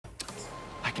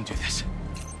I can do this.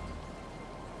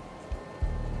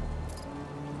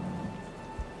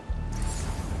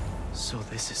 So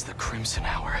this is the Crimson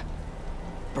Hour.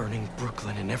 Burning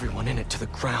Brooklyn and everyone in it to the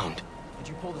ground. Did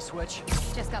you pull the switch?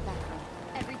 Just got back from it.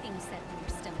 Everything you said when you're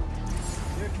still in time.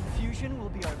 Your confusion will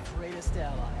be our greatest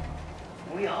ally.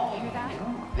 We all knew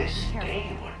this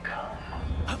day would come.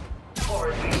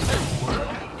 Or at least the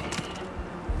worthy did.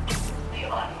 The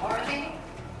unworthy?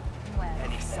 Well,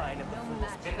 Any sign of the no fool's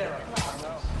match. If there are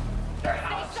problems, their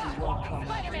houses won't come.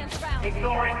 Spider-Man's around.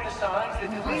 Ignoring the signs that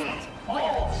we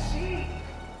all see.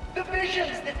 The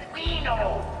visions that we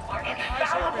know are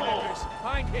infallible.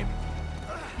 Find him!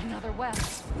 Another web.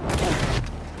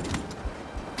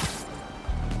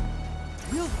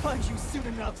 We'll find you soon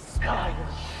enough, Spider.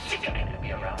 It's gonna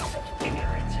be around such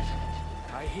ignorance, isn't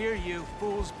it? I hear you,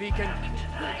 Fool's Beacon.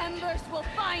 The Embers will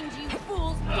find you,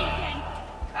 Fool's Beacon!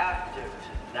 After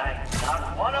tonight,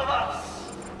 not one of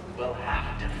us will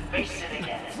have to face it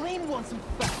again. Flame wants him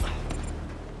back.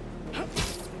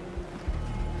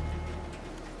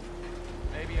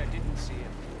 Maybe I didn't see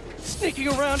him. Sneaking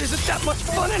around isn't that much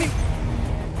fun anymore!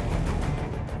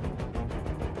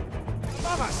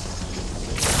 Vamos!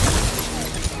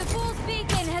 The Fool's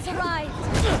Beacon has arrived!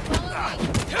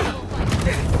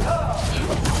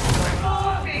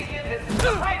 Fool's Beacon is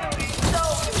finally so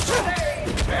today!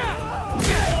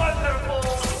 Wonderful!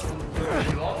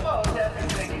 You almost have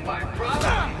everything my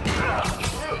prophecy come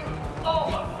true.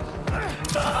 Almost.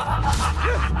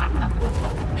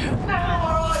 Now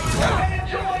our audience can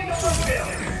enjoy your film!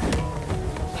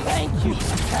 Thank you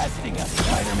for casting us,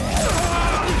 Spider-Man.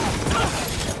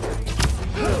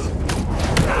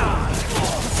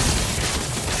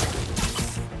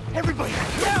 Everybody,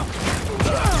 down!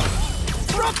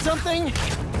 Drop something!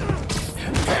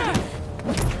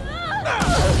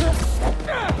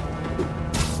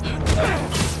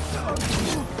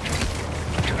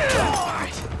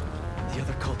 Alright. The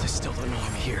other cultists still don't know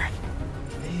I'm here.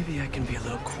 Maybe I can be a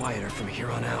little quieter from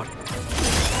here on out.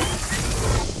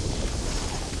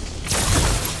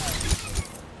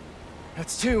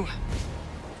 That's two.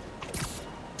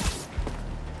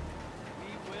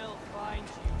 We will find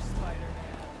you,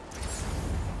 Spider-Man.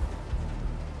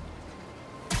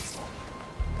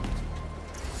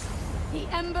 The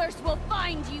Embers will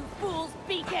find you, Fool's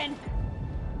Beacon!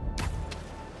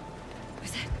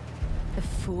 Was that the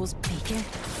Fool's Beacon?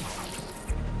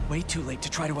 Way too late to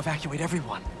try to evacuate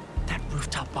everyone. That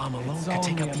rooftop bomb alone It's could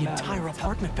take only out a the matter entire of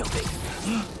time. apartment building.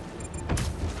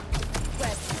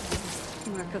 Web.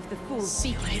 Mark of the Fool's See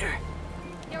you later.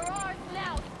 You're ours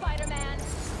now, Spider-Man!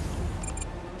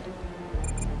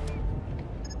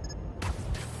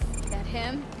 That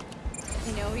him?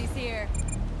 I know he's here.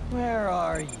 Where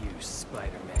are you,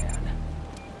 Spider-Man?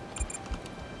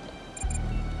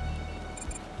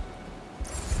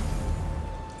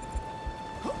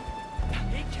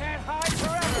 He can't hide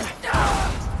forever!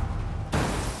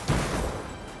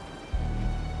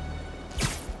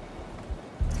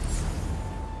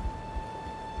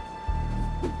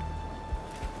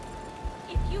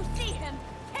 If you see him,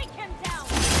 take him down!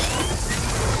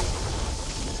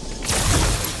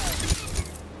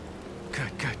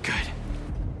 Good, good, good.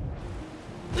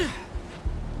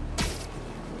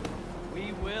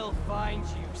 We will find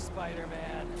you,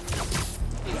 Spider-Man.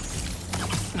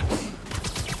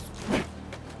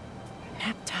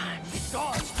 Nap time.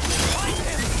 Gone! Find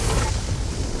him!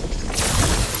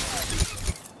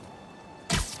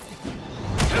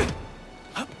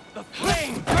 The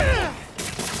flame!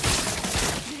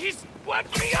 He's wet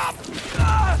me up!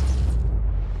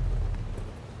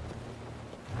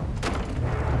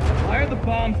 Why are the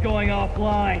bombs going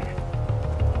offline?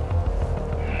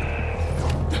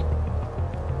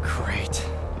 Great.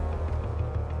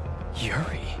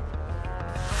 Yuri.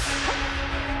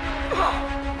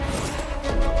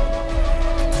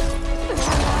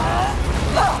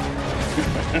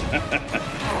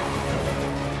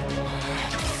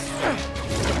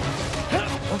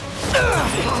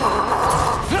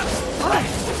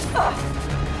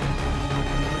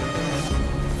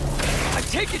 I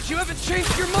take it you haven't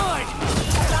changed your mind!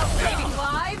 About saving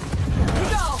lives?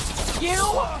 No! You?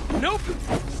 Nope!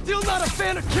 Still not a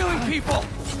fan of killing people!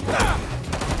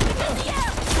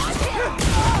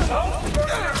 Don't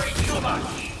worry too much.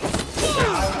 I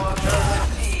want her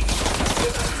to see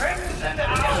the Crimson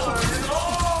Hour in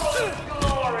all its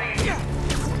glory.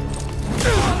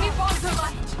 How many bombs are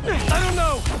left? I don't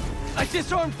know! I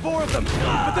disarmed 4 of them,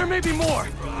 but there may be more!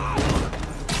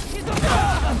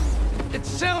 It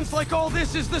sounds like all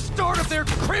this is the start of their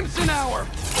Crimson Hour!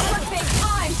 Let's take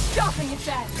time stopping it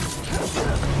then!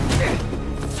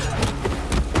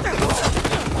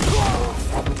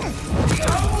 The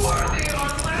unworthy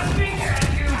are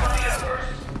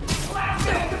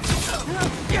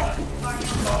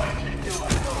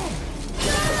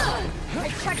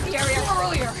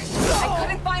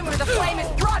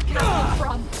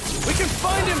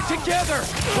together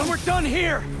when we're done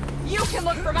here! You can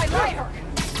look for my lighter!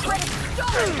 Craig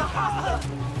stole the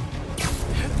hospital!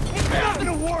 Nothing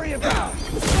to worry about!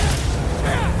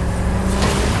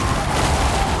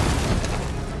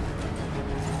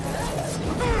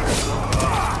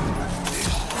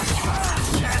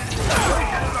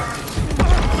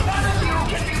 None of you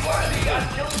can be worthy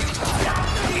until you stop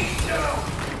me too!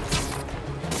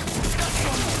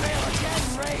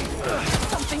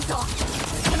 Something's off.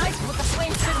 Tonight's what the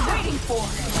flame's been waiting for.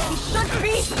 He should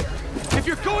be here. If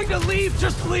you're going to leave,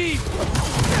 just leave!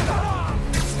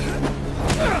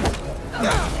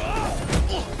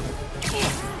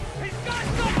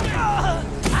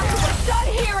 After we're done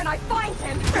here and I find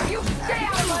him, you stay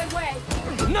out of my way!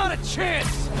 Not a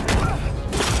chance!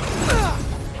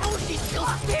 How is she still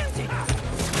standing?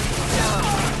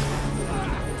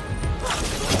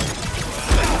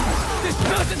 This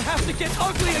doesn't have to get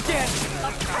ugly again!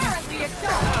 Apparently it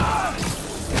does!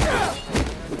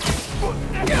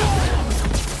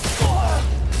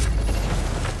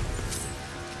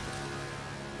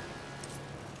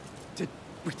 Did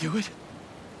we do it?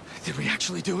 Did we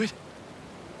actually do it?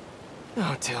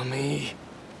 Oh, tell me.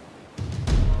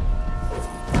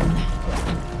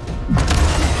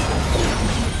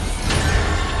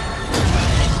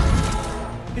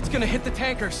 It's gonna hit the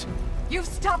tankers. You've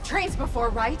stopped trains before,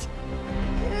 right?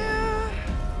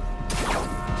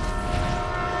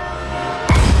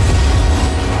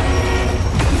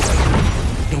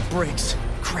 No brakes.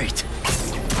 Great.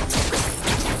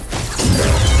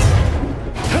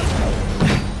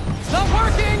 It's not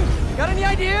working! Got any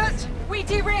ideas? We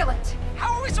derail it!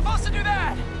 How are we supposed to do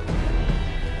that?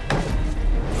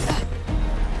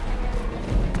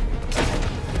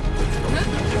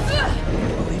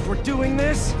 Believe we're doing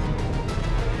this?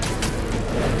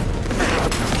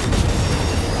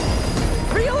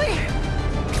 Really?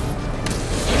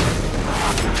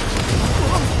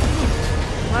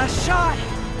 Last shot!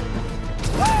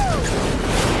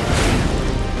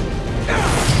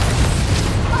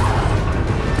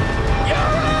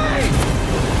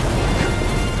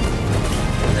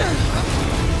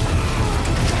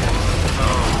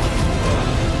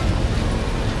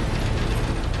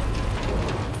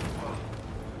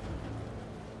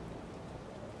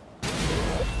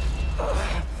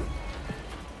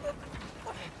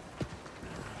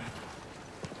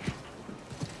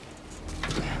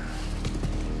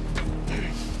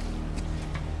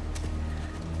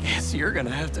 Guess you're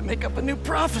gonna have to make up a new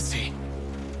prophecy.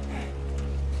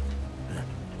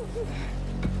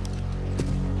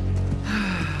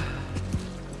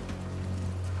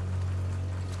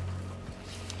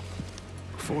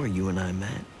 Before you and I met,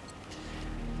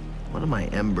 one of my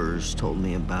Embers told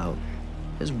me about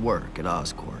his work at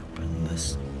Oscorp and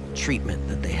this treatment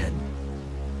that they had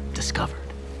discovered.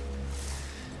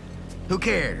 Who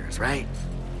cares, right?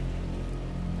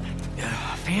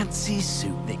 A fancy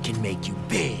suit that can make you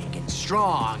big and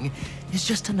strong is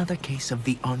just another case of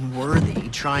the unworthy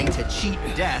trying to cheat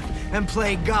death and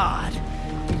play God.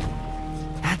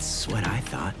 That's what I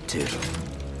thought, too.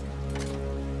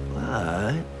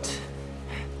 But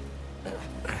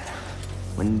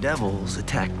when devils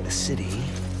attack the city,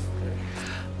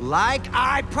 like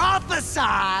I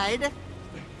prophesied,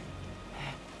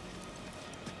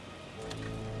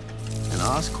 and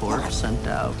Oscorp sent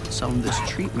out some of this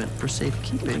treatment for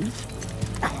safekeeping.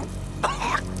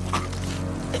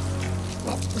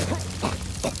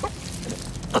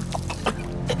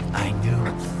 I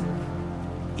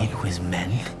knew it was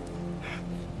meant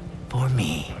for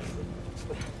me.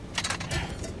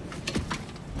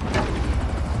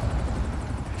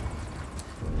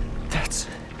 That's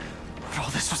what all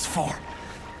this was for.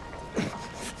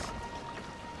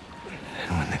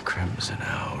 And when the Crimson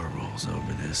Hour rolls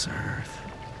over this earth,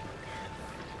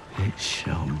 it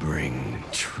shall bring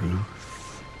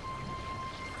truth,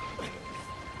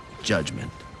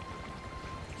 judgment,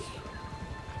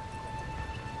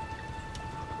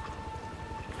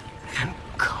 and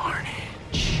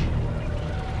carnage.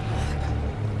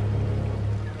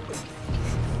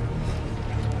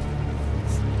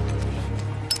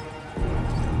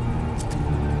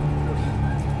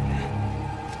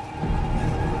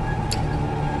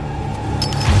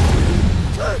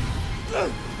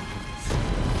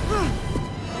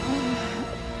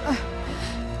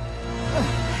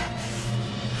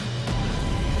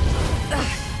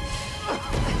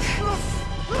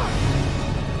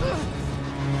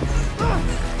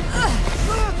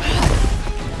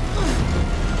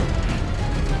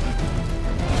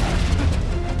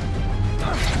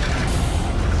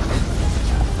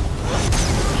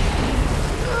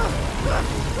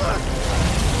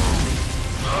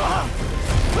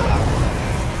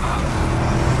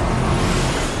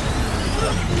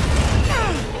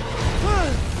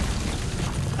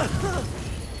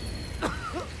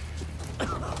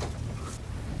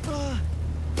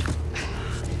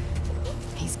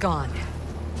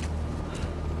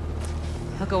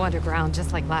 go underground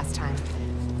just like last time.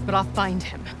 But I'll find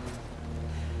him.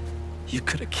 You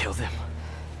could have killed him.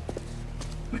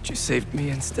 But you saved me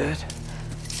instead.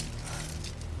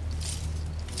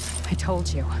 I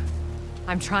told you.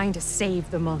 I'm trying to save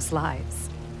the most lives.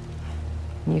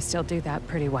 And you still do that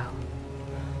pretty well.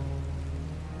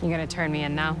 You gonna turn me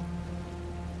in now?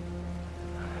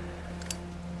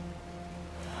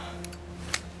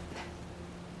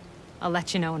 I'll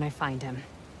let you know when I find him.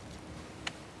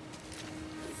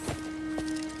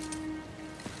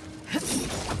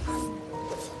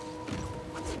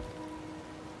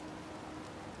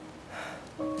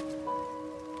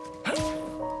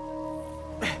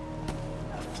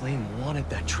 Flame wanted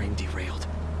that train derailed,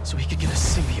 so he could get a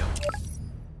symbiote.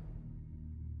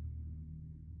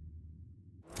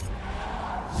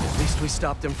 At least we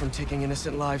stopped him from taking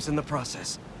innocent lives in the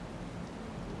process.